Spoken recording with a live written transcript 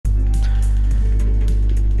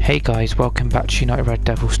Hey guys, welcome back to United Red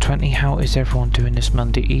Devils 20. How is everyone doing this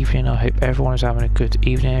Monday evening? I hope everyone is having a good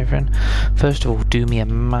evening, everyone. First of all, do me a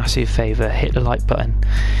massive favour, hit the like button,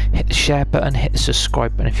 hit the share button, hit the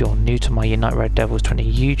subscribe button if you're new to my United Red Devils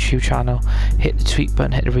 20 YouTube channel. Hit the tweet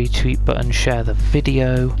button, hit the retweet button, share the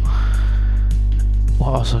video.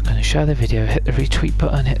 What else was I going to share the video? Hit the retweet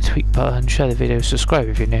button, hit the tweet button, share the video, subscribe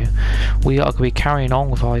if you're new. We are going to be carrying on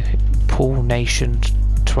with our Pool Nation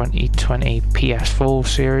 2020 PS4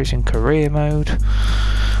 series in career mode.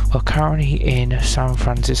 We're currently in San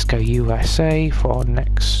Francisco, USA for our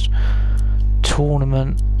next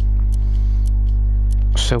tournament.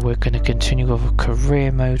 So we're going to continue with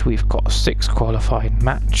career mode. We've got 6 qualifying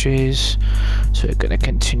matches. So we're going to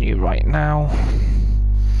continue right now.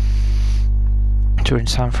 We're in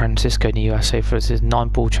San Francisco in the USA for this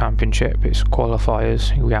 9-ball championship. It's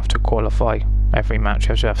qualifiers. We have to qualify every match. You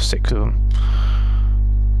have to have 6 of them.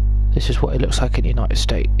 This is what it looks like in the United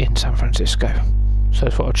States, in San Francisco. So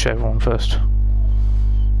that's what I'd show everyone first.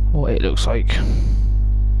 What it looks like.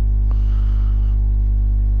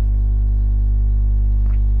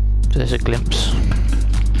 There's a glimpse.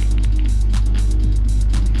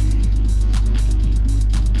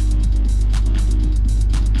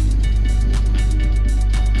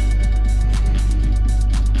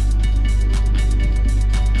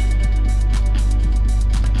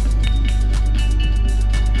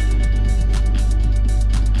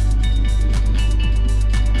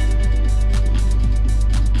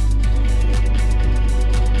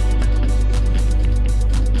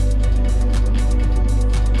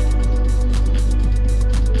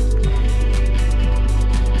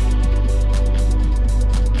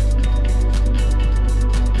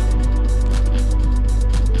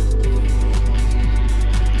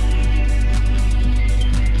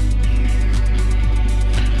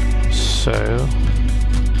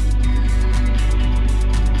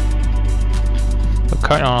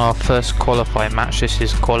 Currently on our first qualifying match. This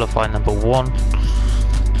is qualifying number 1.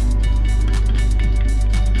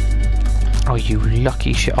 Oh, you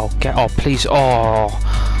lucky shit. Oh, get. Oh, please. Oh,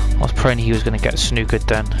 I was praying he was going to get snookered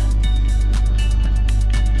then.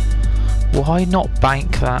 Why not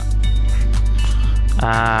bank that?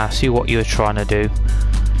 Ah, see what you were trying to do.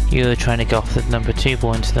 You were trying to go off the number 2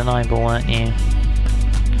 ball into the 9 ball, weren't you?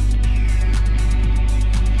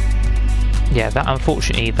 Yeah, that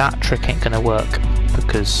unfortunately that trick ain't going to work.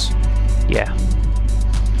 Because, yeah,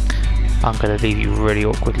 I'm going to leave you really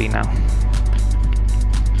awkwardly now.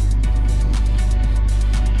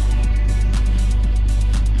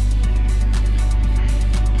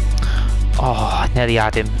 Oh, nearly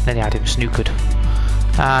had him snookered.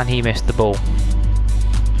 And he missed the ball.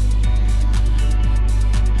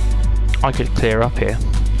 I could clear up here.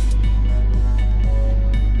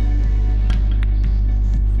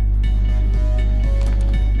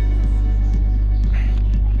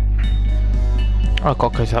 I've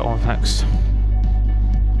got to go to that one next.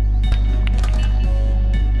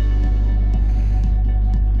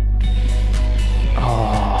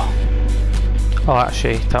 Oh,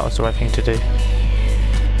 actually, that was the right thing to do.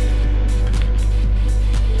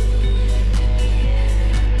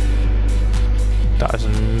 That is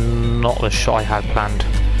not the shot I had planned.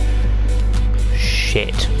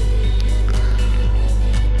 Shit.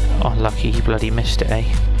 Oh, lucky he bloody missed it, eh?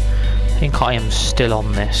 I think I am still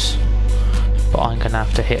on this. But I'm going to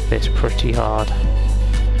have to hit this pretty hard.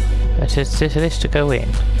 Is this to go in?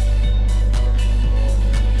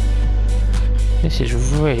 This is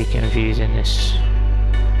really confusing, this.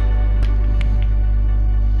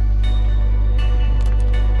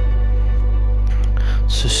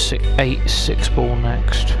 So 6 ball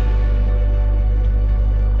next.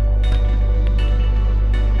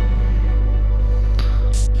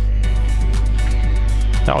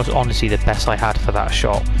 That was honestly the best I had for that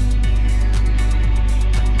shot.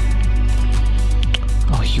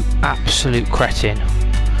 Oh, you absolute cretin.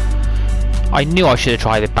 I knew I should have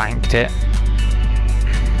tried to banked it.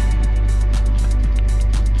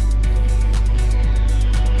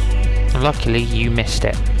 Luckily, you missed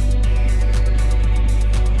it.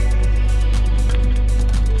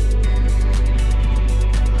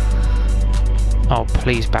 Oh,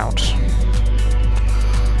 please bounce.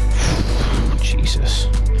 Jesus.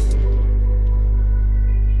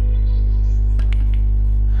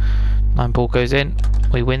 9 ball goes in.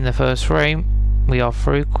 We win the first frame. We are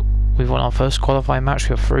through. We've won our first qualifying match.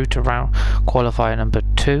 We are through to round qualifier number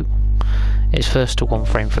 2. It's first to 1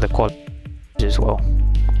 frame for the quad as well.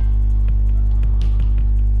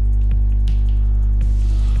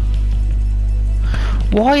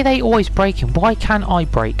 Why are they always breaking? Why can't I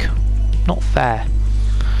break? Not fair.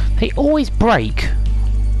 They always break.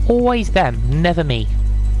 Always them, never me.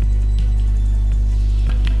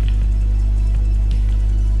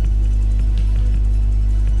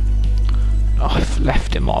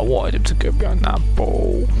 left him. I wanted him to go behind that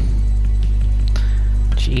ball.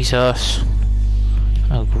 Jesus.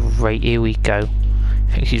 Oh great, here we go.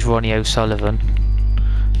 I think he's Ronnie O'Sullivan.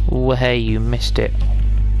 Oh hey, you missed it.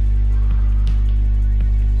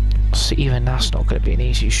 See, even that's not going to be an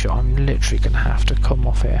easy shot. I'm literally going to have to come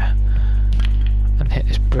off here and hit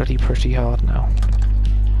this bloody pretty hard now.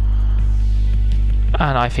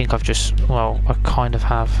 And I think I've just, well, I kind of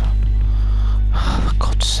have. Oh, for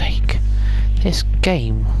God's sake. This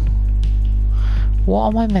game. What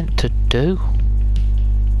am I meant to do?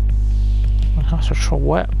 I have to try,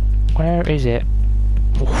 where is it?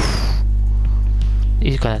 Oof.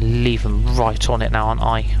 He's going to leave him right on it now, aren't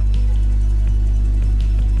I?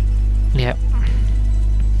 Yep.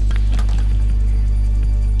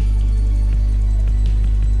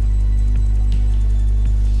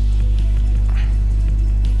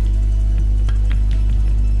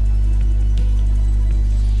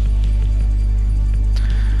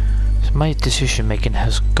 So my decision making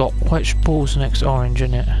has got which ball's next orange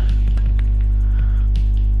in it?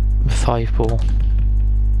 5 ball.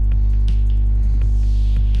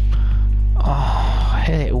 Oh, I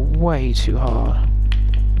hit it way too hard.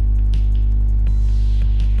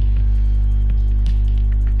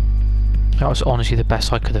 That was honestly the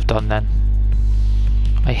best I could have done then.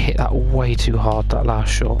 I hit that way too hard, that last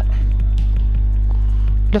shot.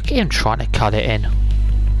 Look at him trying to cut it in.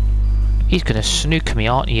 He's gonna snooker me,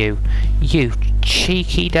 aren't you? You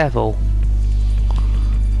cheeky devil.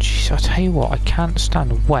 Jeez, I tell you what, I can't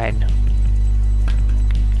stand when.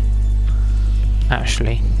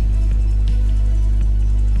 Actually.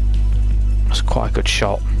 That's quite a good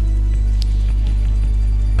shot.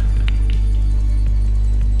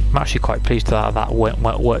 I'm actually quite pleased that that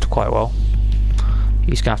worked quite well.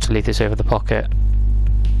 He's going to have to leave this over the pocket.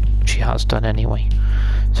 She has done anyway.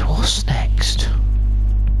 So what's next?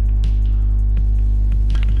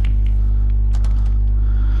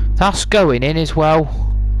 That's going in as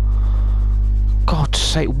well. God's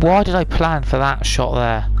sake, why did I plan for that shot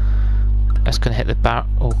there? That's going to hit the bar.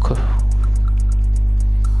 Oh,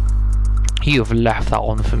 you have left that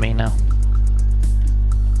on for me now.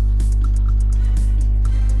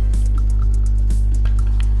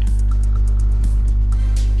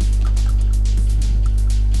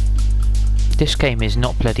 This game is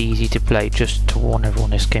not bloody easy to play, just to warn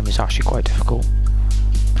everyone, this game is actually quite difficult.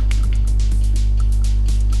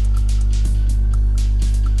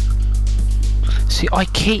 See, I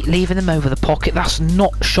keep leaving them over the pocket, that's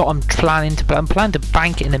not a shot I'm planning to play. I'm planning to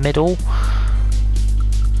bank it in the middle.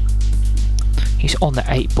 He's on the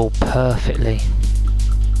 8 ball perfectly.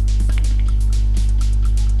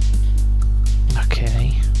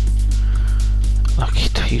 Okay. Okay,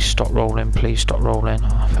 please stop rolling, please stop rolling.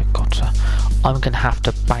 Oh, for God's sake. I'm going to have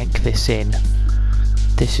to bank this in.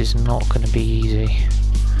 This is not going to be easy.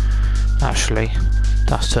 Actually,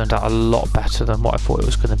 that's turned out a lot better than what I thought it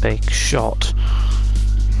was going to be. Shot.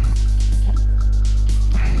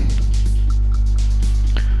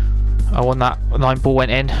 I won that. 9 ball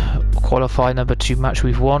went in. Qualifier number 2 match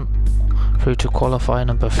we've won. Through to qualifier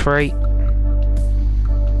number 3.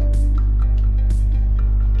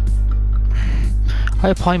 I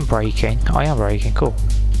hope I'm breaking. I am breaking, cool.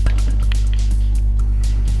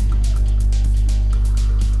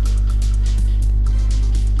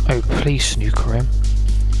 Oh, please snooker him.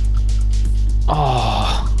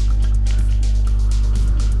 Oh.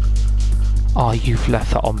 Oh, you've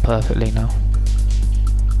left that on perfectly now.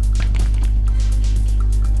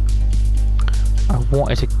 I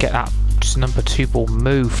wanted to get that number 2 ball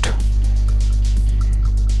moved.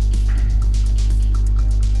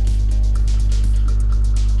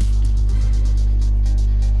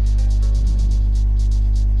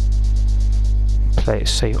 Play it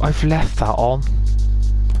safe. I've left that on.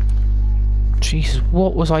 Jesus,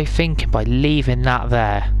 what was I thinking by leaving that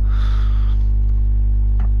there?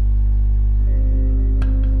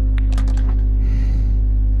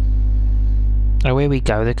 Oh, here we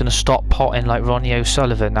go. They're going to stop potting like Ronnie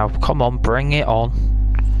O'Sullivan. Now, come on, bring it on.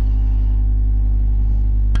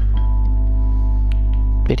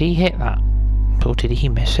 Did he hit that? Or did he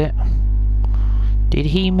miss it? Did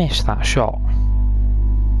he miss that shot?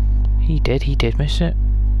 He did miss it.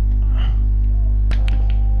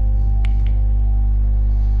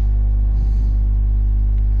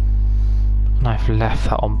 And I've left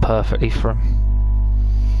that on perfectly for him.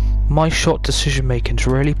 My shot decision making's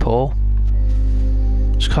really poor.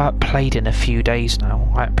 It's because I haven't played in a few days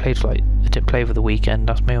now. I didn't play over the weekend.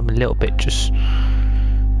 That's maybe I'm a little bit just.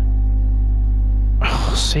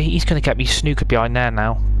 Oh, see, he's going to get me snookered behind there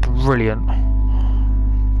now. Brilliant.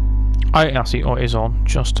 I see what is on,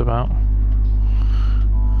 just about.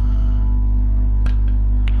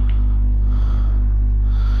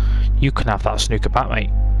 You can have that snooker back, mate.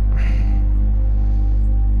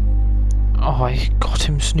 Oh, I got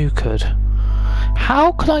him snookered.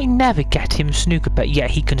 How can I never get him snookered, but yet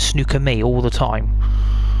he can snooker me all the time?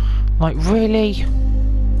 Like, really?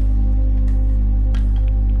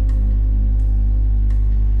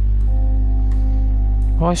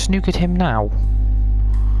 Have I snookered him now?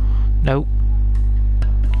 Nope.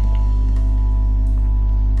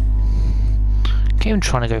 Get him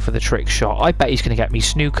trying to go for the trick shot. I bet he's going to get me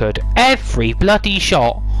snookered every bloody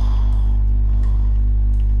shot.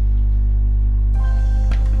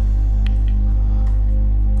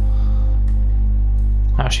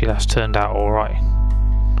 Actually, that's turned out alright.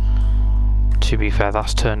 To be fair,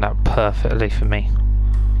 that's turned out perfectly for me.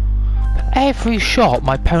 Every shot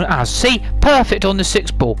my opponent has. See? Perfect on the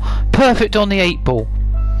 6 ball. Perfect on the 8 ball.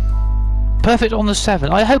 Perfect on the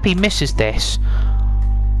 7. I hope he misses this.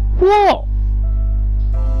 What?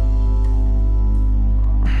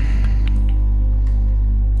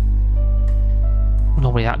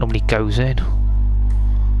 Normally that normally goes in.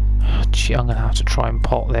 Gee, I'm going to have to try and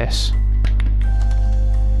pot this.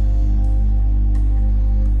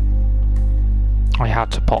 I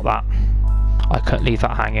had to pot that. I couldn't leave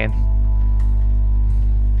that hanging.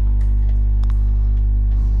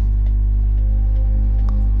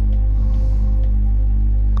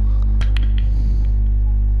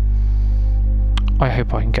 I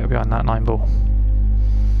hope I can get behind that 9 ball.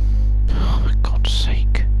 Oh, for God's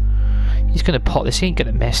sake. He's going to pot this. He ain't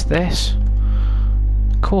going to miss this.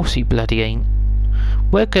 Of course he bloody ain't.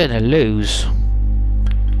 We're going to lose.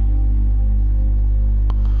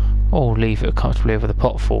 Oh, leave it comfortably over the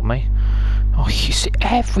pot for me. Oh, you see,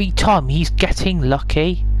 every time he's getting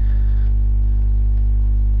lucky.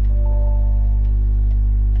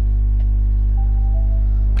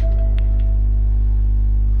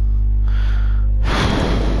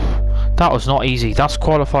 That was not easy. That's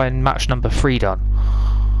qualifying match number 3 done.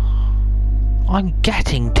 I'm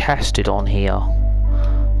getting tested on here.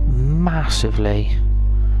 Massively.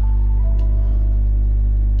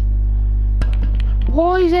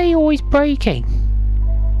 Why is he always breaking?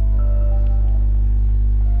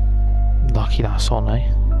 Lucky that's on, eh?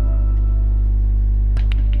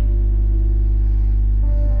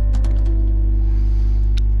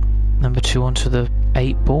 Number 2 onto the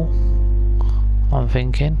 8 ball. I'm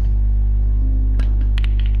thinking.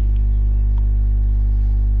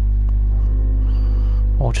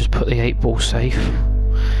 Or just put the 8 ball safe.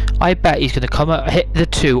 I bet he's going to come out, hit the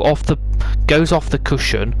 2 off the, goes off the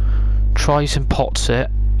cushion, tries and pots it,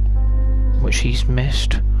 which he's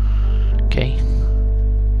missed. Okay.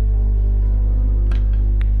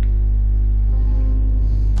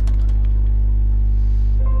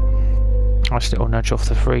 Nice little nudge off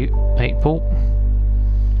the 8 ball.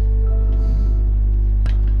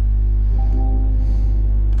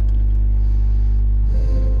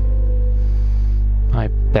 I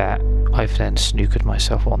bet I've then snookered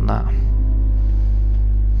myself on that.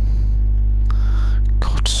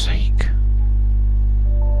 God's sake.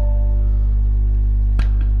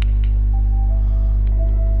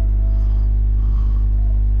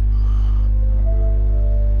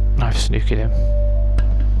 I've snooked him.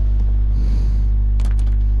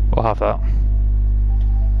 We'll have that.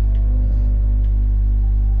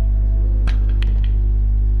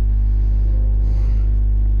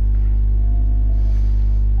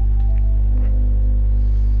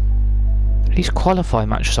 These qualifying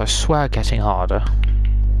matches, I swear, are getting harder.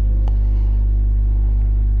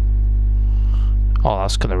 Oh,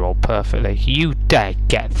 that's going to roll perfectly. You dare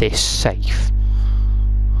get this safe.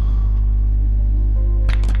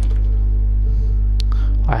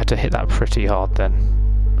 I had to hit that pretty hard then.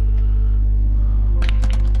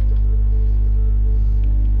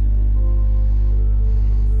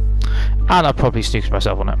 And I probably snooked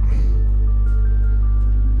myself on it.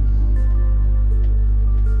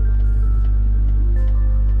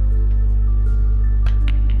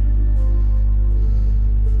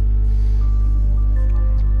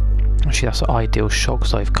 Actually, that's an ideal shot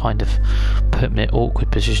because I've kind of put him in an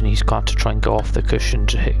awkward position. He's got to try and go off the cushion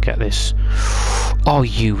to get this. Oh,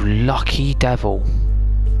 you lucky devil.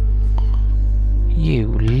 You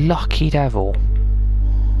lucky devil.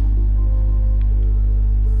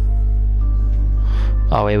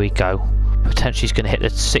 Oh, here we go. Potentially he's going to hit the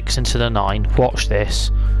 6 into the 9. Watch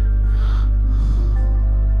this.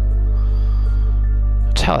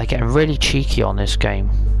 I tell you, they're getting really cheeky on this game.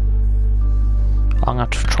 I'm going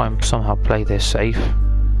to have to try and somehow play this safe.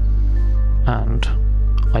 And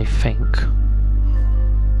I think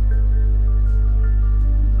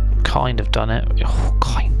kind of done it. Oh,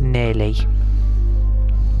 nearly.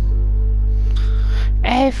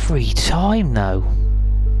 Every time though.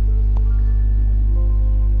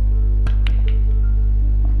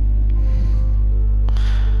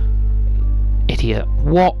 idiot.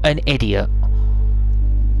 What an idiot.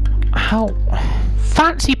 How...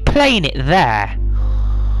 Fancy playing it there.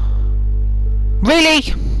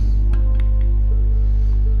 Really?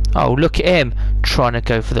 Oh, look at him. Trying to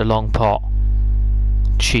go for the long pot.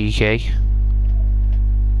 Cheeky.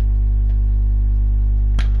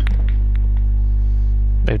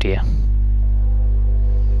 Oh dear.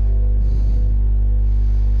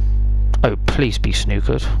 Oh, please be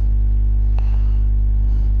snookered.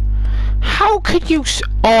 How could you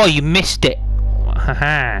oh, you missed it.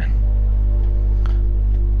 Haha.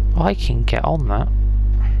 I can get on that.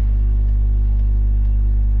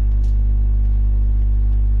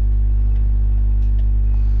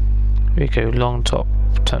 Here we go, long top,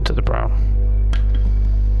 turn to the brown.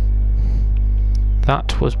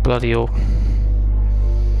 That was bloody all.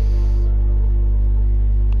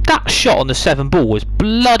 That shot on the 7 ball was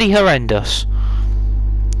bloody horrendous.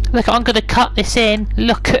 Look, I'm going to cut this in.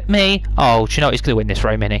 Look at me. Oh, do you know what? He's going to win this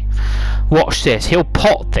row mini. Watch this. He'll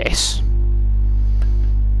pot this.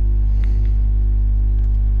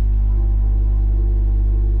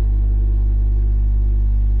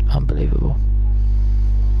 Unbelievable.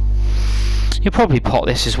 He'll probably pot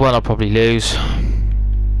this as well. I'll probably lose.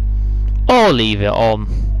 Or leave it on.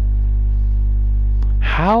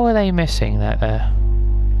 How are they missing that there?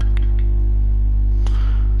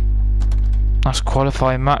 That's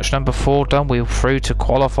qualifying match number 4 done. We're through to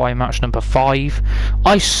qualifying match number 5.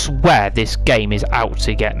 I swear this game is out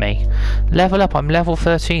to get me. Level up, I'm level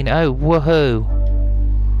 13. Oh, woohoo.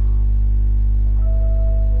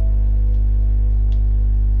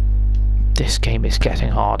 This game is getting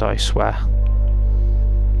hard, I swear.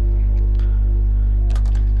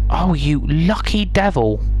 Oh, you lucky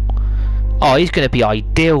devil. Oh, he's going to be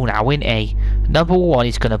ideal now, isn't he? Number 1,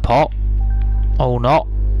 he's going to pot. Oh, not.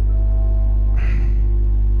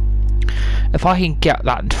 If I can get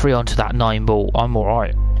that 3 onto that 9 ball, I'm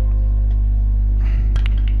alright.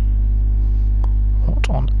 What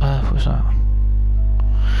on earth was that?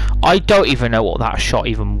 I don't even know what that shot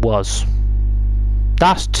even was.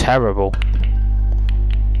 That's terrible.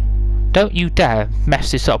 Don't you dare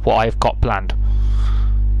mess this up what I've got planned.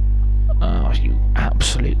 Oh, you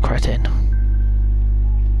absolute cretin.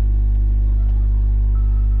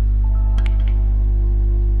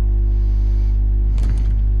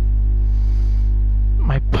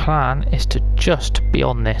 My plan is to just be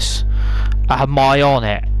on this. Am I on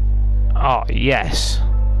it? Oh, yes.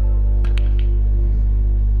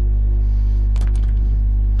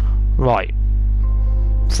 Right.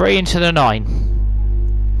 3 into the 9.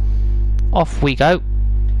 Off we go.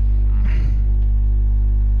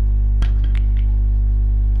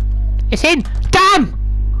 It's in! Damn!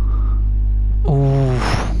 Ooh.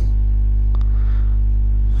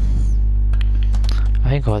 I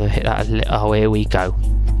think I'll hit that a little. Oh, here we go.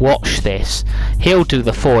 Watch this. He'll do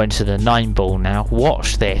the 4 into the 9 ball now.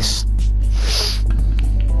 Watch this.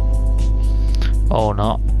 Or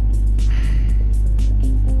not.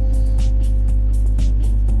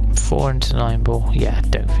 4 into 9 ball. Yeah,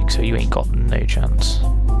 don't think so. You ain't got no chance.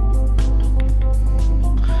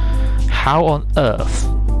 How on earth?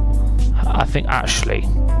 I think actually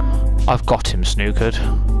I've got him snookered.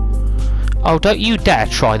 Oh, don't you dare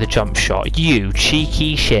try the jump shot, you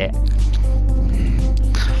cheeky shit.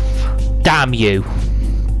 Damn you.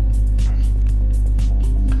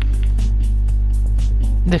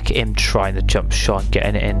 Look at him trying the jump shot and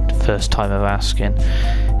getting it in first time of asking.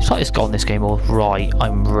 It's like he's gotten this game all right.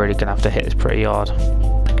 I'm really going to have to hit this pretty hard.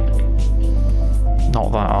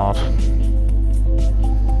 Not that hard.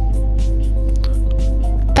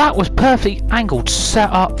 That was perfectly angled set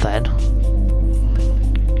up then.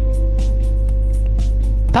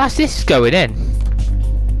 This is going in.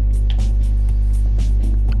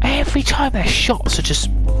 Every time their shots are just...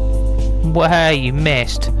 Where you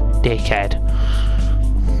missed, dickhead.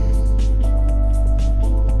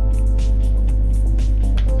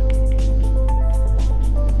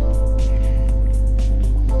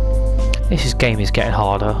 This game is getting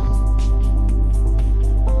harder.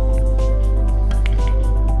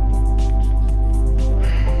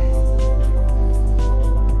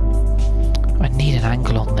 I need an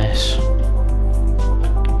angle on this.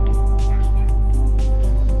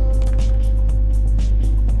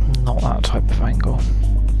 Not that type of angle.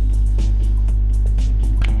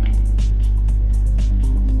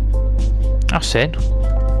 That's in.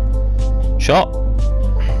 Shot.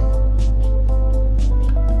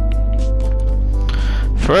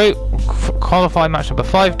 Through. Qualifying match number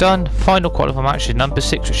 5 done. Final qualifying match is number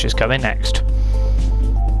 6, which is coming next.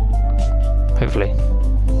 Hopefully.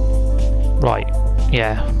 Right.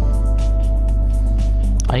 Yeah.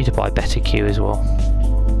 I need to buy a better cue as well.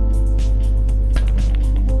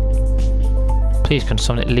 Please can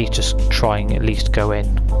someone at least just try and at least go in.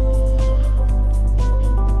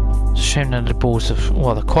 It's a shame none of the balls have...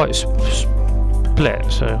 Well, they're quite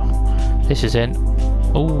split, so... This is in.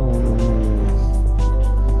 Ooh.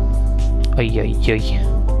 Ay, ay, ay.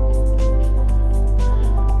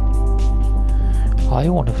 I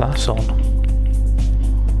wonder if that's on.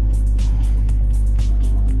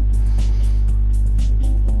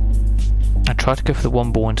 I tried to go for the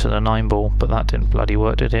 1 ball into the 9 ball, but that didn't bloody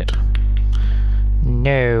work, did it?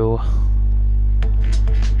 No.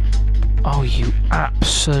 Oh, you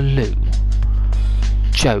absolute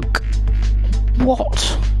joke. What?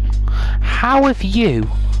 How have you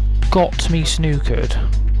got me snookered?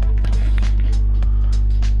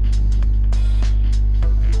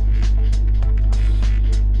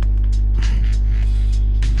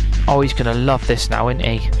 Oh, he's gonna love this now, isn't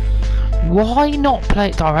he? Why not play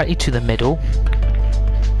it directly to the middle?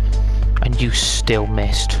 And you still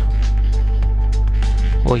missed.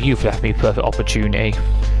 Well, you've left me perfect opportunity.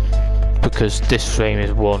 Because this frame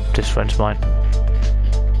is one, this friend's mine.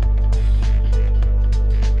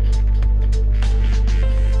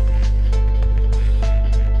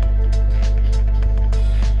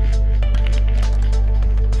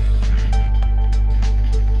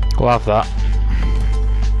 We'll have that.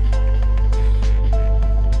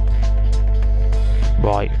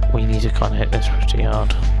 Right, we need to kind of hit this pretty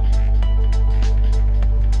hard.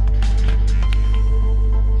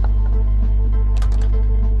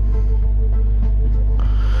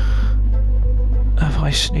 Have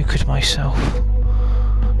I snookered myself?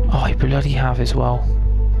 Oh, I bloody have as well.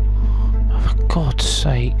 Oh, for God's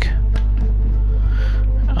sake.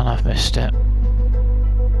 And I've missed it.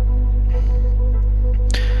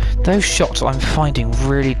 Those shots I'm finding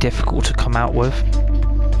really difficult to come out with.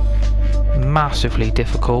 Massively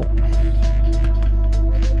difficult.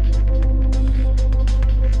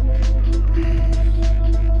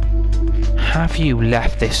 Have you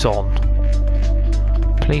left this on?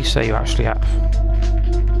 Please say you actually have.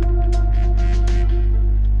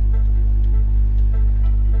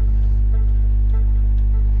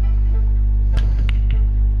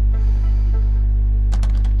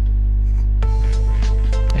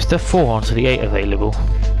 Is the 4 onto the 8 available?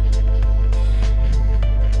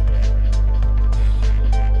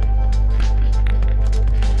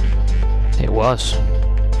 It was.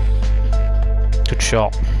 Good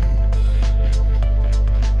shot.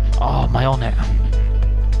 Oh, am I on it?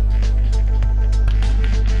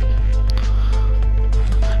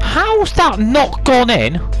 How's that not gone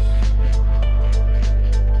in?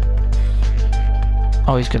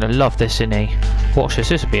 Oh, he's gonna love this, isn't he? Watch this.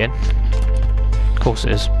 This will be in. Of course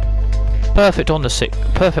it is. Perfect on the 6.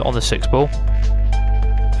 Perfect on the 6 ball.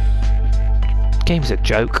 Game's a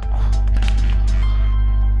joke.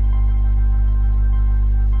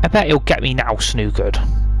 I bet he'll get me now snookered.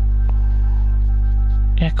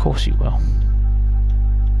 Yeah, of course he will.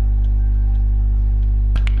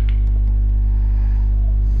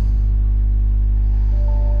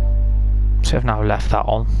 So I've now left that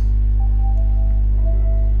on.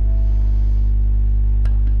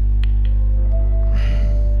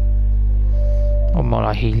 Or more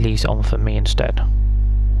like he leaves it on for me instead.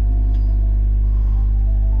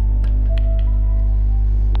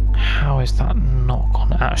 How is that not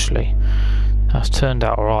gone? Actually, that's turned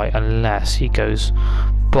out alright, unless he goes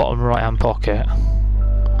bottom right hand pocket.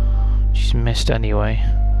 She's missed anyway.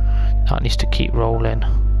 That needs to keep rolling.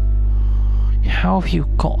 How have you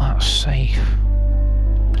got that safe?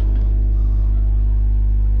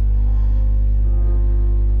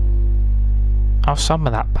 Have some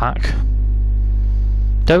of that back.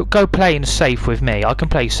 Don't go playing safe with me. I can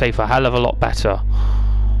play safe a hell of a lot better.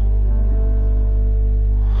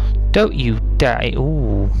 Don't you dare.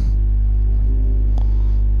 Ooh.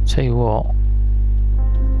 Tell you what.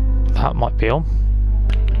 That might be on.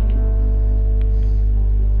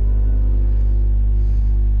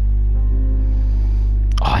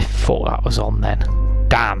 Oh, I thought that was on then.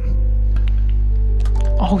 Damn.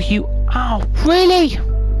 Oh, you. Oh, really?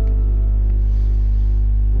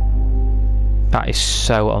 That is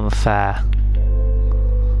so unfair.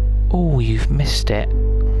 Oh, you've missed it.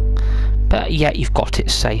 But yet you've got it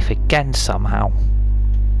safe again somehow.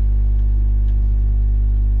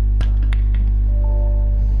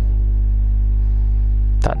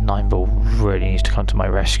 That 9 ball really needs to come to my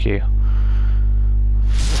rescue.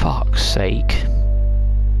 Fuck's sake.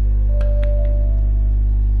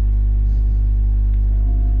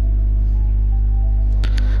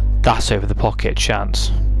 That's over the pocket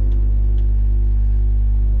chance.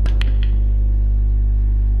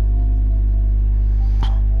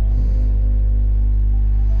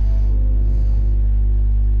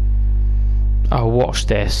 Oh, watch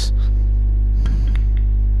this.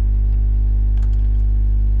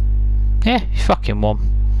 Yeah, he's fucking won.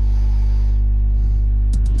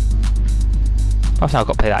 I've now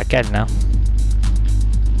got to play that again now.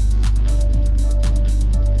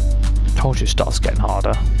 Told you it starts getting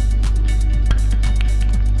harder.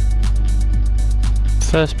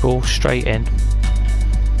 First ball straight in.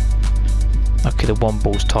 Okay, the one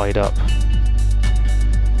ball's tied up.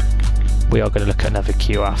 We are going to look at another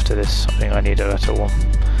cue after this. I think I need a better one.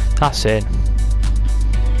 That's in.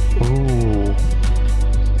 Ooh.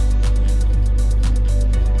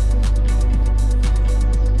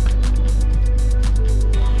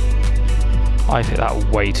 I hit that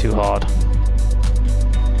way too hard.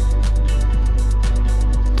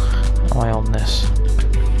 Am I on this?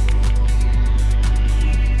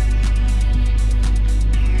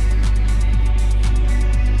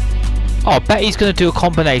 Oh, I bet he's going to do a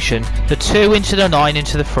combination. The 2 into the 9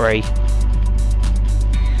 into the 3.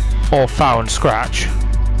 Or foul and scratch.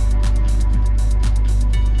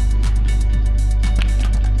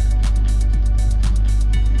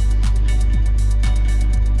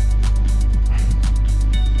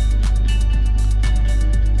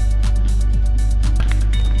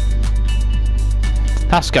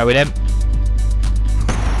 That's going in.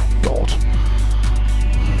 God.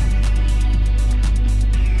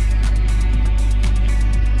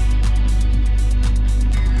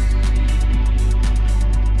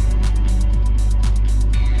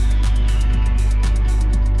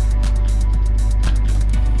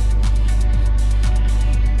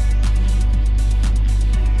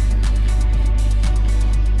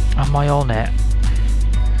 Am I on it?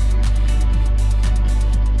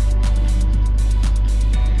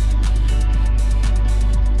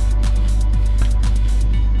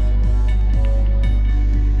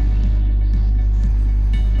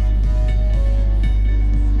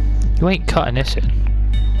 You ain't cutting this in.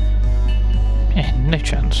 Yeah, no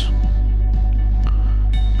chance.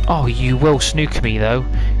 Oh, you will snooker me though.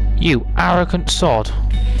 You arrogant sod.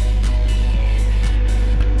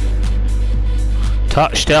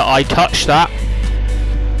 Touched it, I touched that.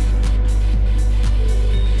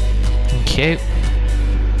 Thank you.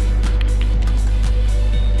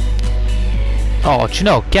 Oh, do you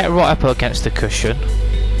know, get right up against the cushion.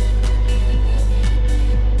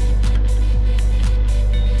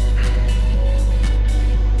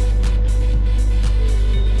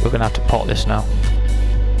 We're gonna have to pot this now.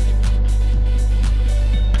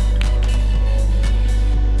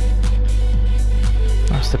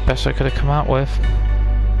 That's the best I could have come out with.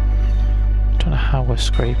 Don't know how we're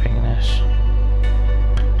scraping this.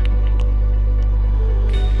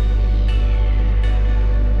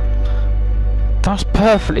 That's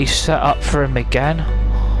perfectly set up for him again.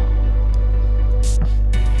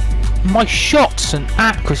 My shots and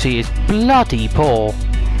accuracy is bloody poor.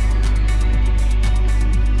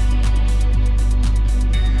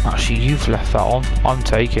 Actually, you've left that on. I'm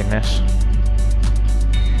taking this.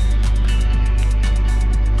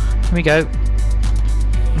 Here we go.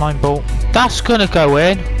 9 ball. That's gonna go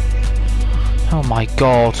in. Oh my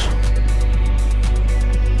god.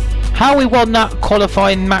 How we won that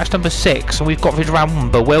qualifying match number 6 and we've got rid of round 1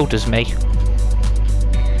 bewilders me.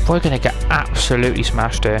 We're gonna get absolutely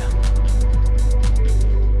smashed here.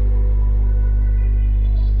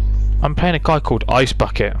 I'm playing a guy called Ice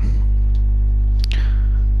Bucket.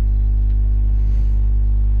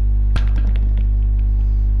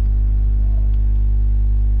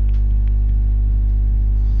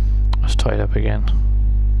 Tied up again.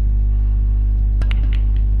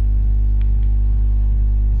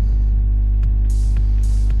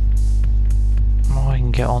 Oh, I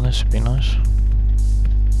can get on this would be nice.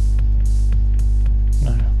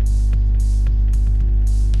 No.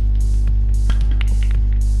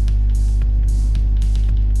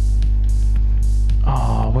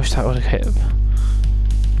 Oh, I wish that would have hit.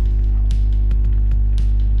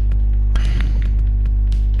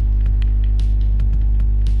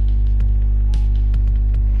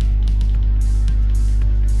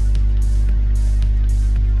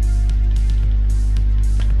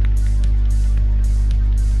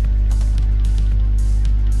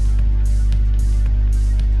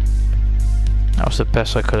 That was the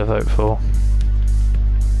best I could have hoped for.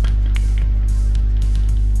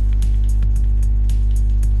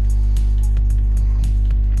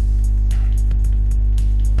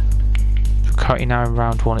 So currently now in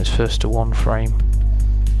round 1 it's first to 1 frame.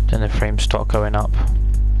 Then the frames start going up.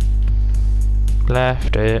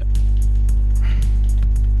 Left it.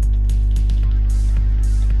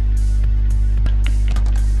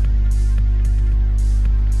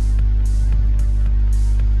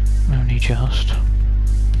 Only just.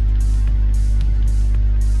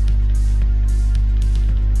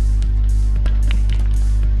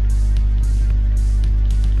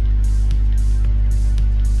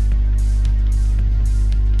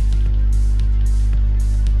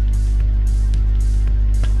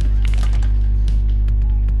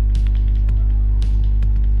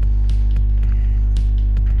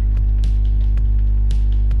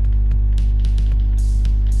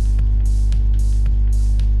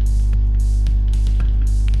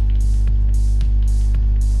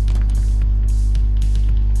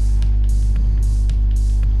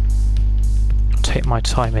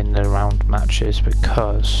 time in the round matches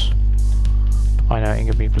because I know it ain't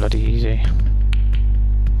gonna be bloody easy.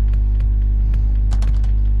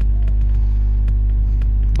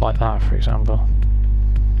 Like that, for example.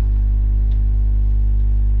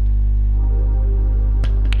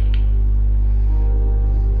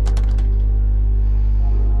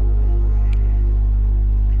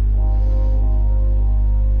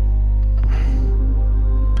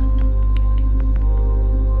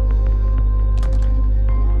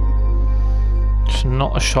 It's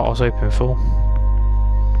not a shot I was hoping for.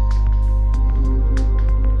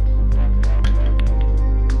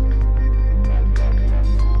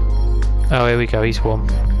 Oh, here we go, he's won.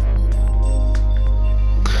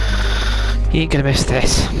 You ain't gonna miss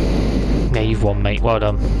this. Yeah, you've won, mate, well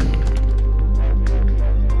done.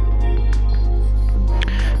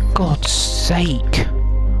 God's sake.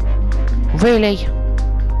 Really?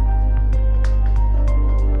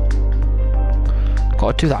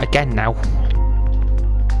 Gotta do that again now.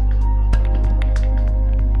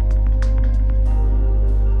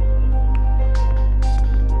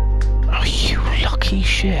 Oh, you lucky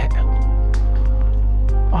shit.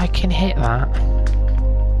 I can hit that.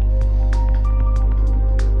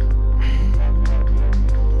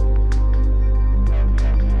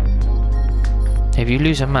 If you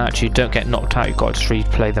lose a match, you don't get knocked out, you've got to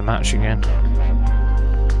replay the match again.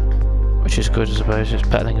 Which is good, I suppose. It's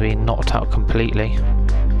better than being knocked out completely.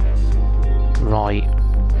 Right.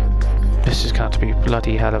 This is going to be a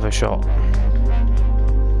bloody hell of a shot.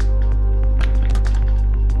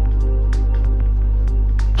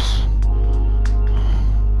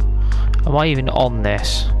 Am I even on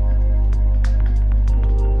this?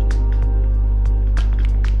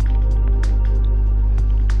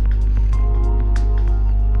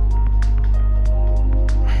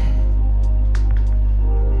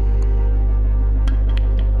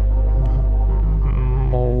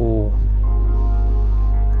 Oh.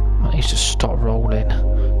 I need to stop rolling.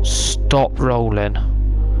 Stop rolling.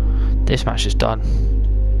 This match is done.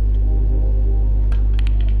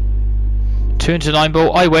 209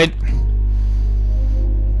 ball, I win.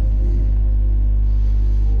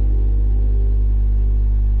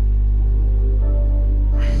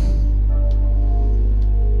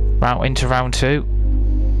 Into round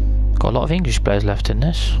 2. Got a lot of English players left in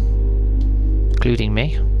this, including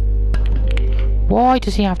me. Why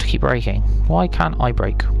does he have to keep breaking? Why can't I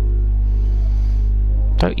break?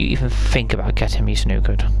 Don't you even think about getting me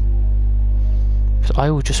snookered. Because I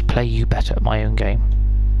will just play you better at my own game.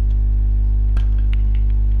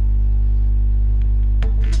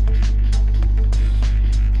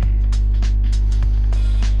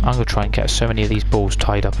 I'm going to try and get so many of these balls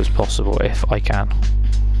tied up as possible if I can.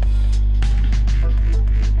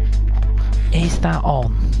 Is that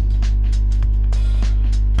on?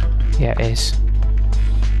 Yeah, it is.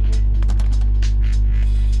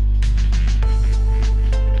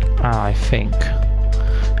 I think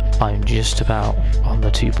I'm just about on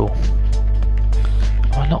the 2 ball.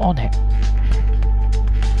 Am I not on it?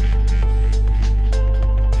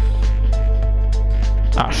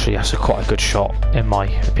 Actually, that's quite a good shot, in my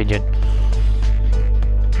opinion.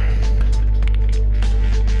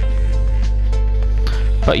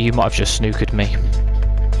 But you might have just snookered me.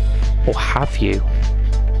 Or have you?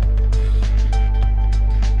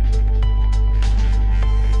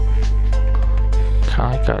 Can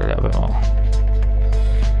I go a little bit more?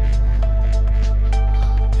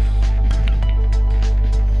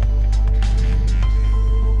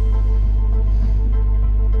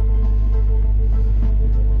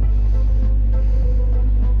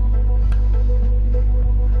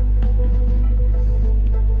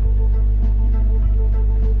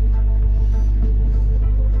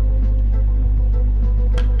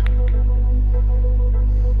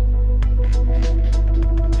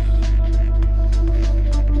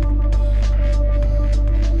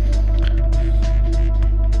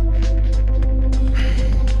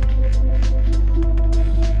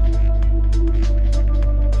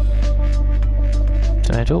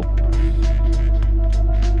 Middle.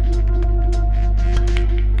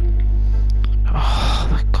 Oh,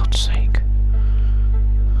 for God's sake.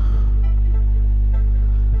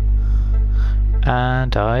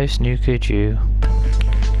 And I've snookered you.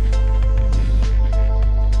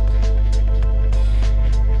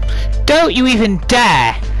 Don't you even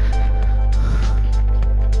dare!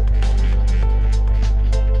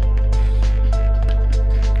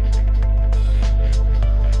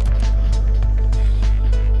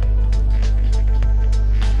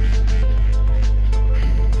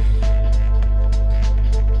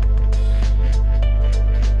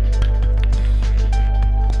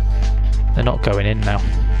 They're not going in now.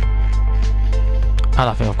 And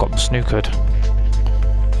I think I've got snookered.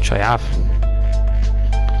 Which I have.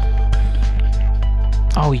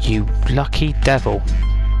 Oh, you lucky devil.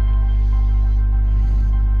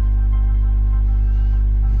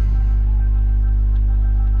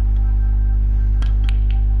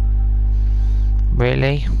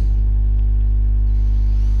 Really?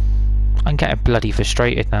 I'm getting bloody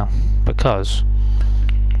frustrated now because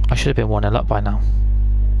I should have been 1-0 up by now.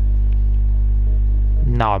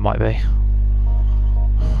 Now I might be.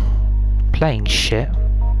 Playing shit.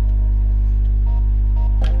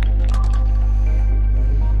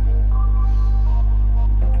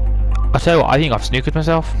 I tell you what, I think I've snookered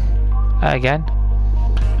myself again.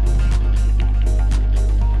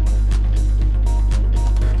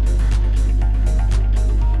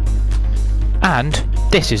 And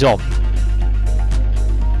this is on.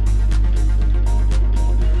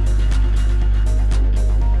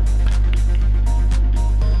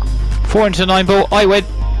 Four into 9 ball, I win.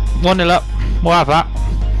 1-0 up. We'll have that.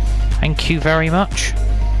 Thank you very much.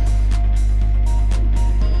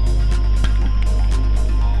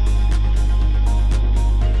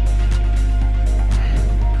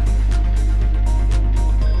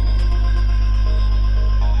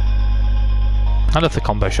 I love the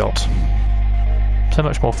combo shots. So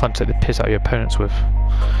much more fun to take the piss out of your opponents with.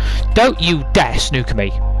 Don't you dare snooker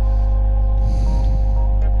me!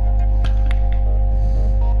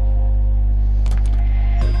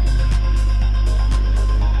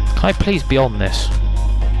 Can I please be on this? Here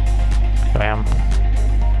I am.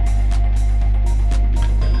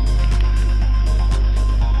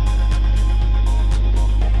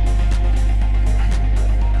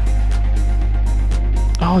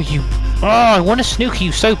 Oh, you... Oh, I want to snooker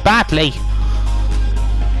you so badly.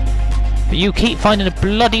 But you keep finding a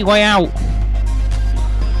bloody way out.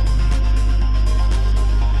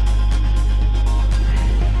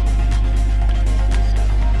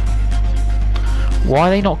 Why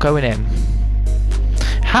are they not going in?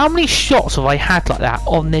 How many shots have I had like that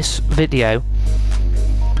on this video?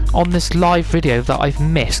 On this live video that I've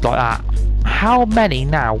missed like that? How many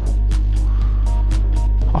now?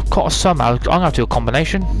 I've got to somehow... I'm going to have to do a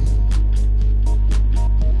combination.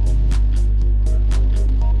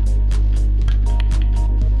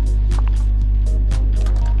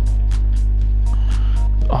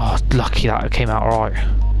 Oh, lucky that it came out alright.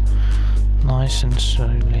 Nice and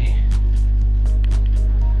slowly.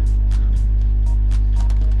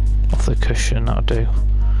 Off the cushion, that'll do.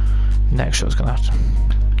 Next shot's gonna have to...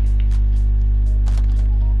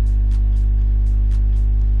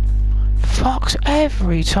 Fucks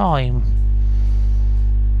every time.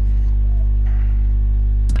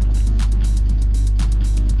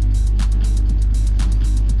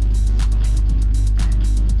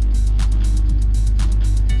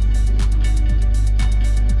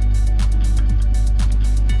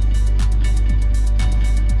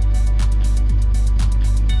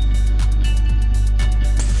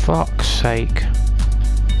 Fuck's sake.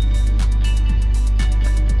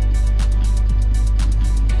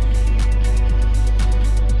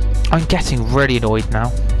 I'm getting really annoyed now.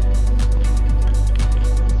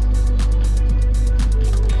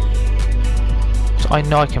 So I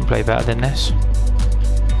know I can play better than this.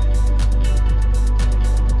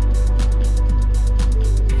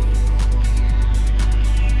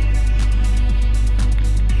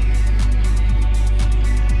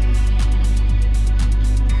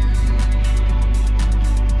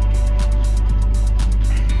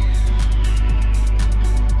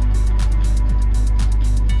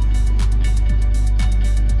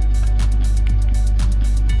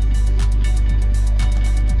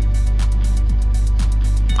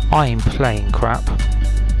 I'm playing crap. I'm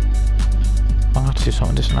going to have to do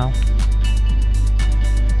something with this now.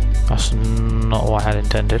 That's not what I had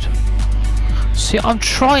intended. See, I've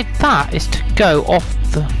tried that, is to go off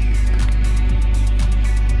the...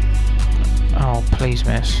 Oh, please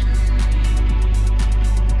miss.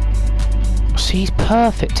 See, he's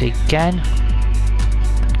perfect again.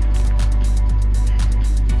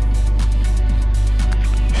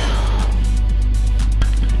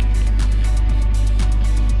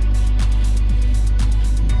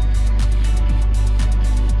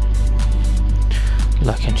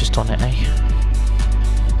 Looking just on it, eh?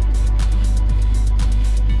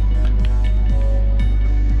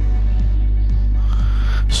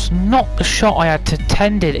 It's not the shot I had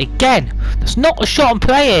intended. Again, that's not the shot I'm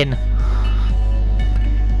playing.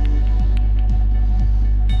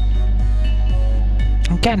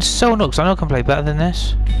 I'm getting so annoyed because I know I can play better than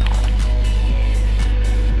this.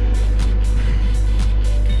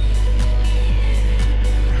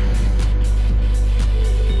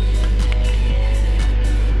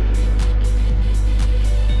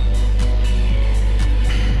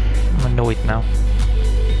 annoyed now.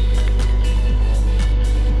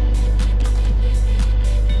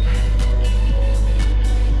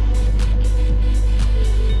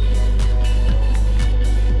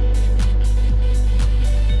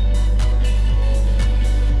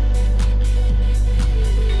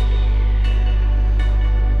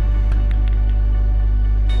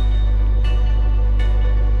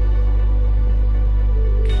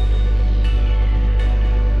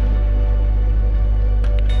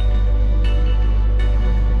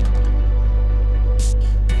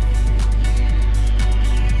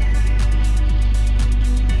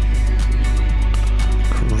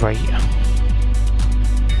 Great.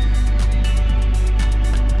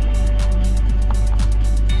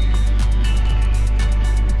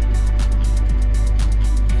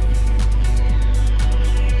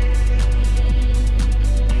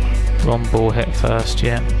 Wrong ball hit first,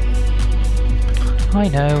 yeah. I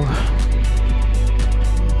know.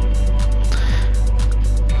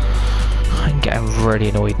 I'm getting really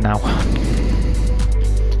annoyed now.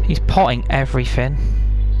 He's potting everything.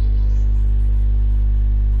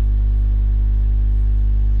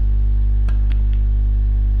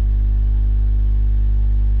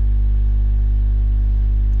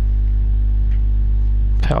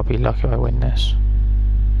 I'll be lucky if I win this.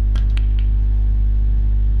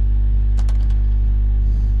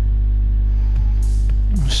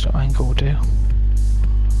 What's the angle do?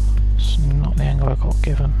 It's not the angle I got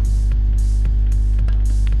given.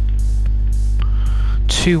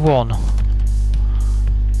 2-1.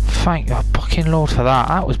 Thank the fucking Lord for that.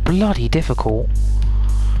 That was bloody difficult.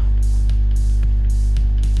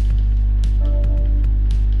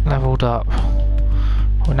 Leveled up.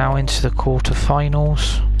 We're now into the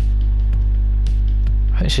quarter-finals.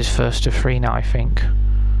 This is first to 3 now, I think.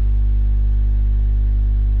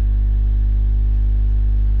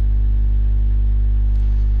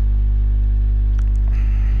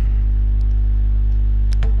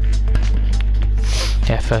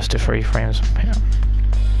 Yeah, first to 3 frames. Yeah.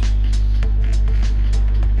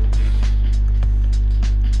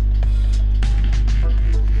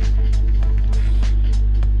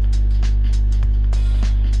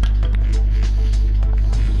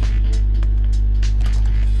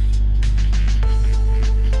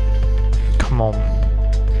 Come on.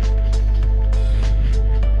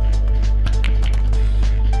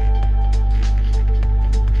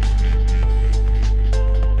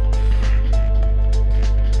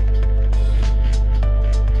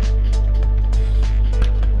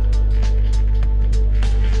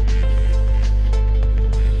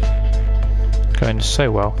 Going so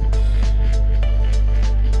well.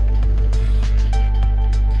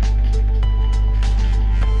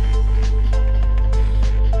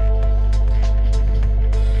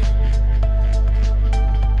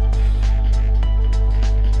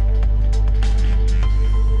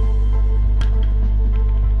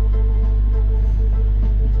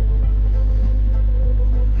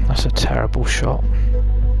 That's a terrible shot.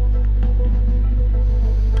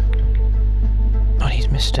 Oh, he's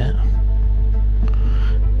missed it.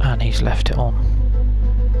 And he's left it on.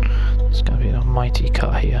 It's going to be an almighty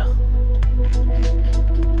cut here.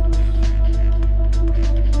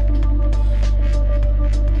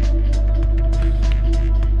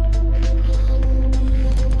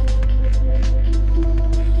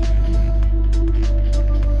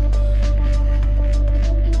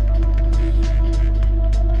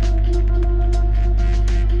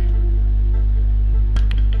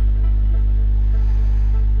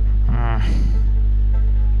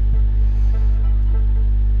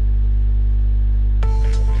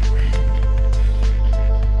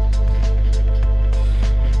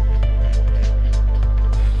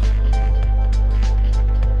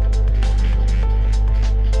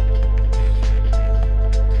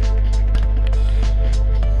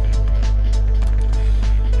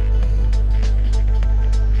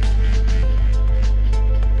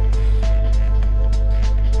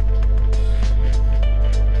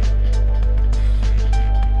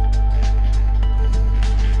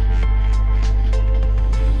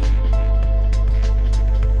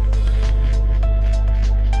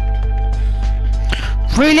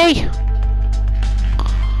 Really?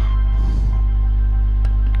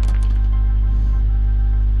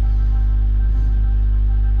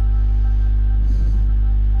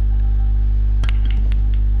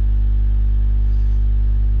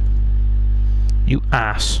 You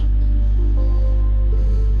ass.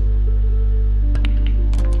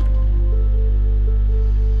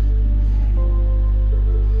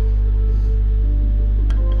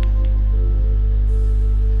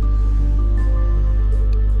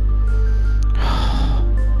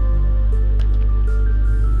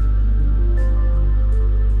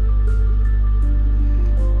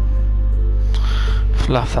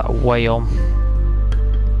 left that way on.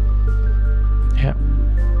 Yep.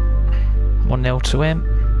 1-0 to him.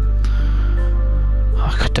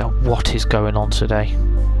 I don't know what is going on today.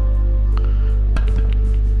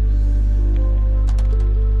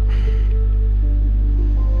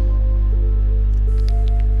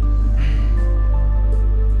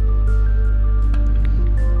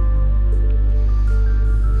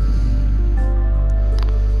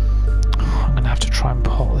 I'm gonna have to try and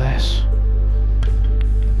pot this.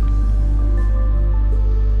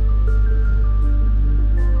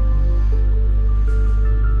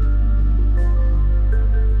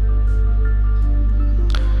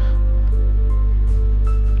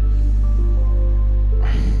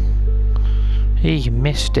 He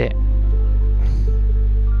missed it.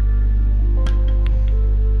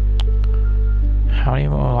 How many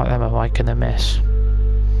more like them am I gonna miss?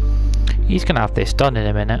 He's gonna have this done in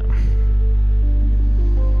a minute.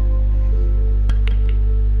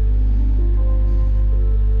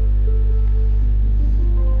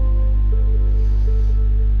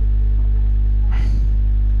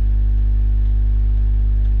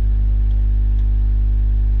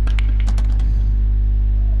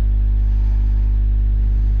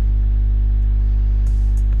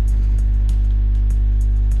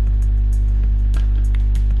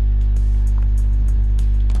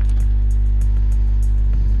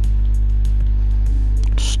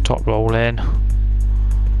 Stop rolling.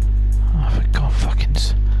 Oh, for God fucking...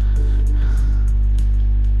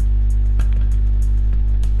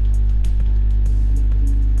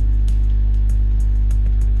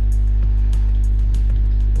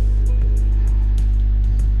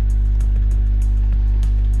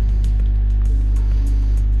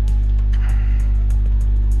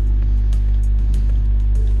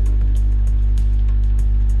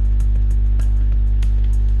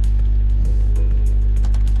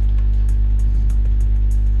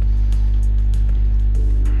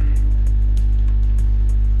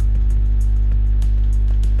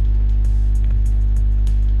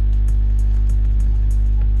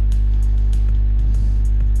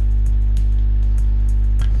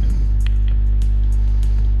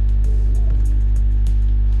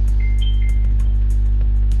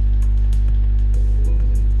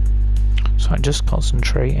 I'm just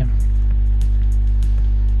concentrating.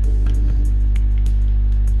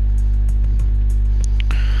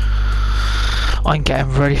 I'm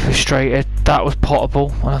getting really frustrated. That was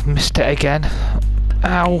potable and I've missed it again.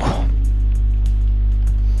 Ow.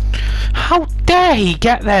 How dare he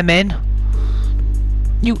get them in?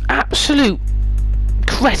 You absolute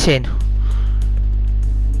cretin.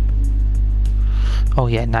 Oh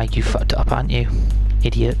yeah, now you fucked it up, aren't you?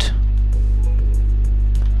 Idiot.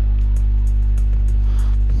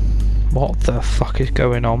 What the fuck is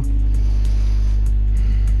going on?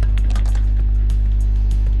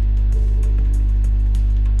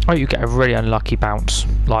 Oh, you get a really unlucky bounce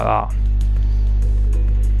like that.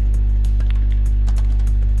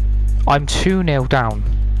 I'm 2-0 down.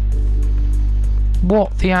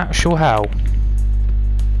 What the actual hell?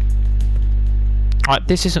 Right,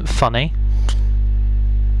 this isn't funny.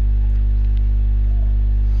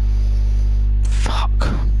 Fuck.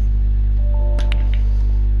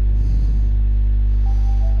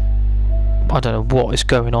 I don't know what is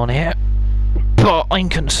going on here, but I'm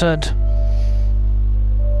concerned.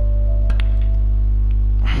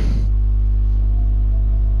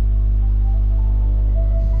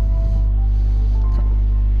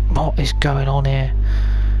 What is going on here?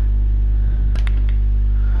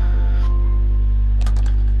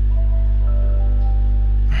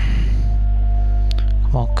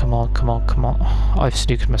 Come on, come on, come on, come on. I've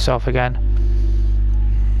snooked myself again.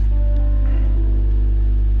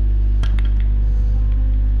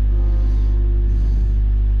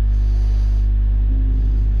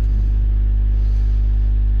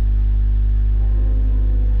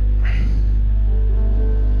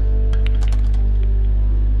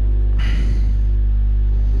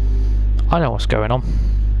 I know what's going on.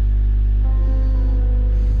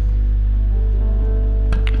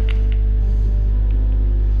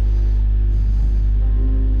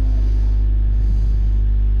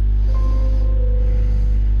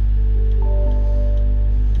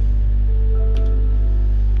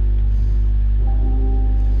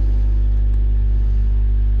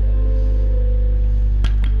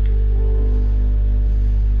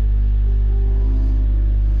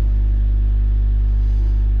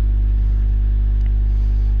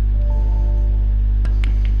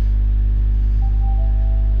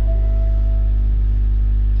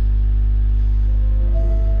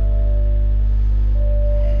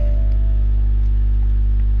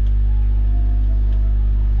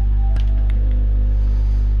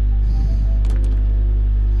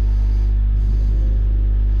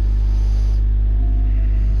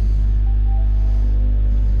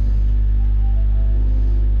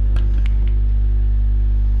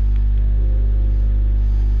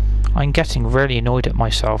 I'm getting really annoyed at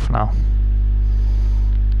myself now.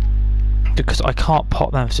 Because I can't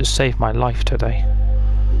pop them to save my life today.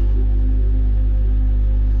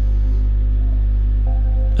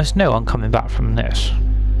 There's no one coming back from this.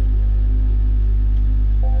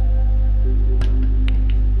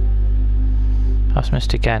 That's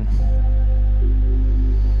missed again.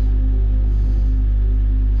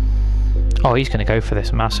 Oh, he's going to go for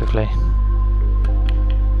this massively.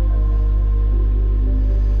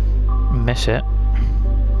 Miss it.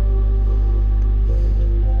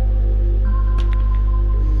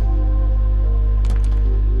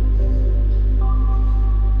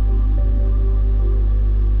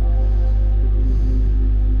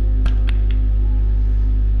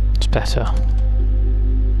 It's better.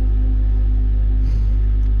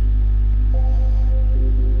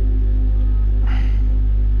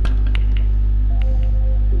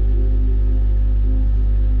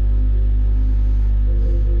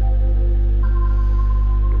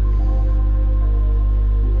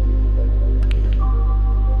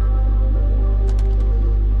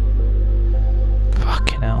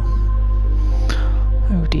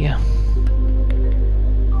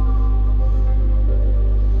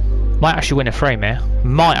 Might actually win a frame here.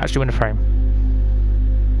 Might actually win a frame.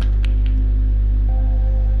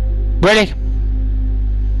 Really?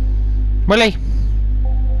 Really?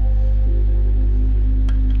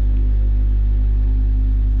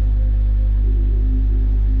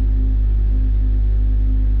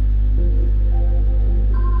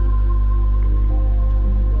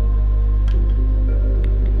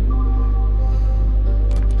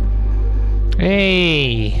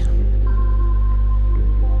 Hey.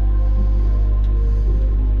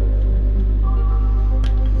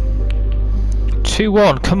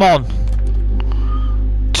 2-1, come on.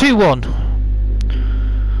 2-1.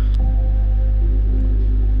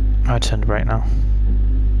 I turned the brake now.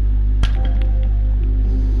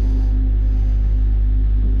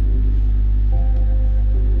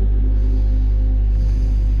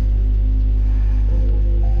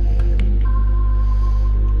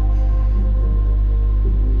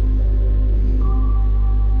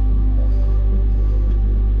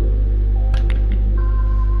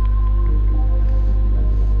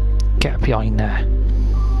 Get behind there.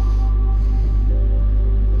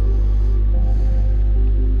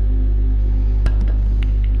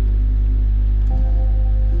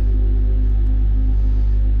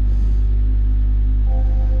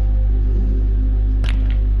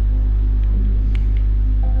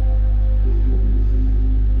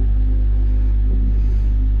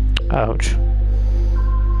 Ouch.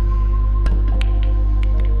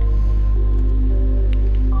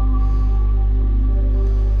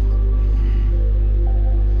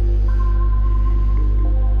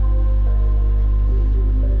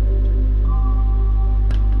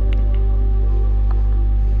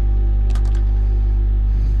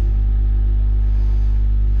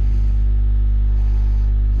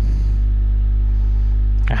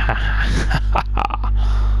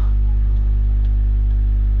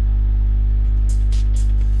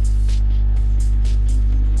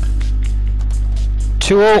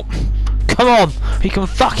 Two-all. Come on, we can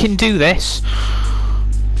fucking do this.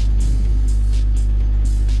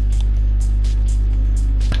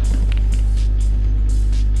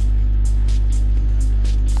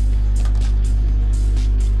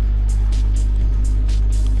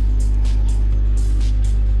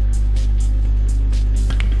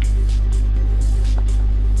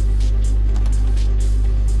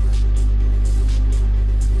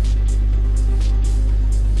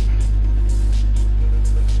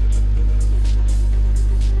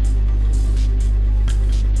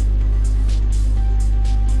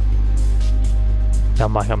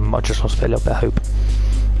 I just lost a little bit of hope.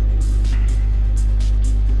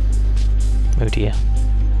 Oh dear.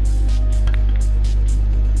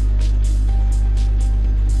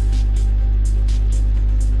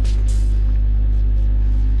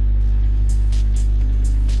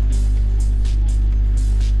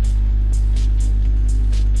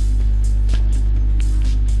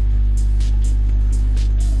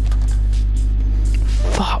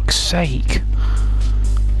 Fuck's sake.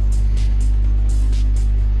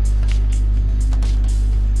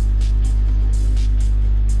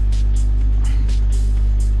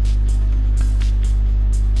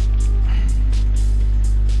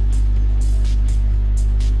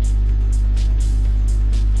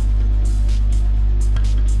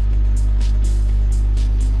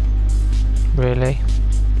 Really?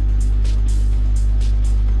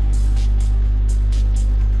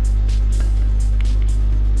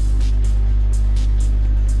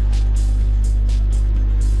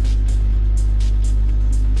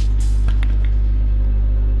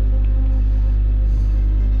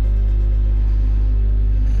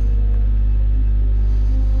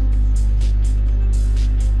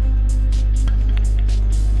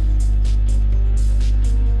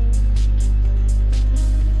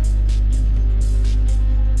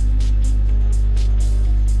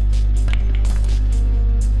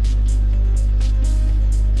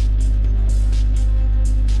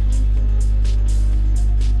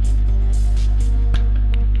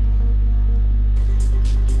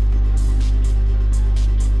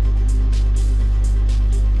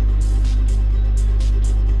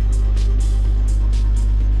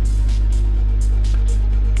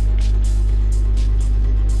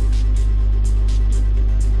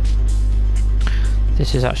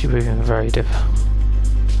 This is actually proving very difficult.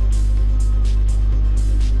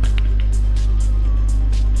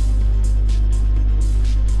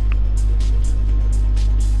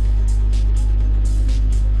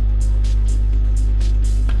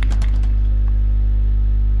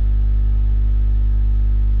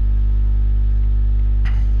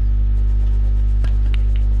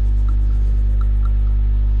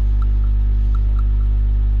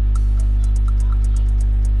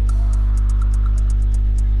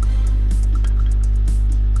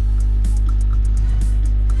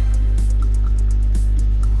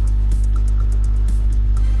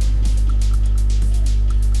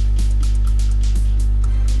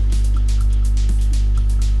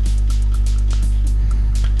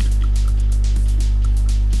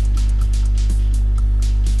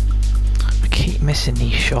 Missing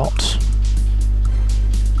these shots.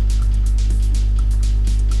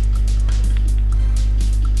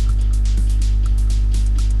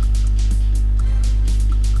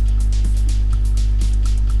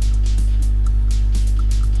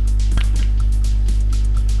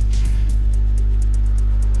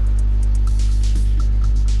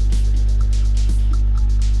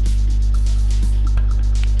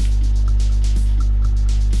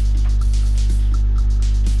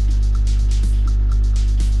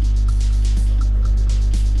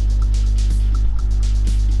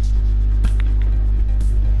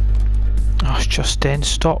 Justin,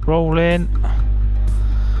 stop rolling.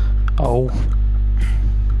 Oh.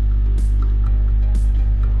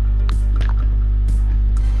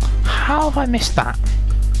 How have I missed that?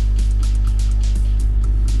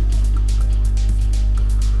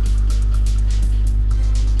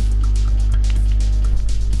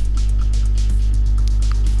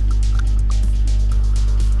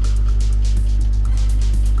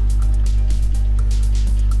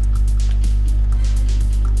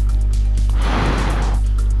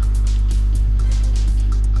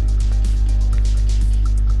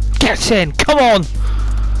 Get in! Come on!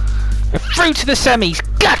 We're through to the semis!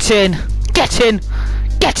 Get in! Get in!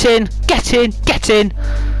 Get in! Get in! Get in!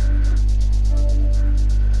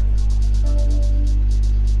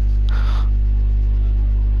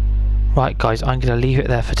 Right guys, I'm going to leave it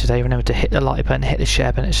there for today. Remember to hit the like button, hit the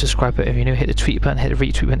share button, subscribe button if you're new, hit the tweet button, hit the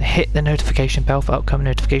retweet button, hit the notification bell for upcoming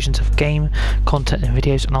notifications of game, content and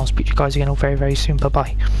videos, and I'll speak to you guys again all very, very soon. Bye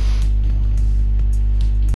bye.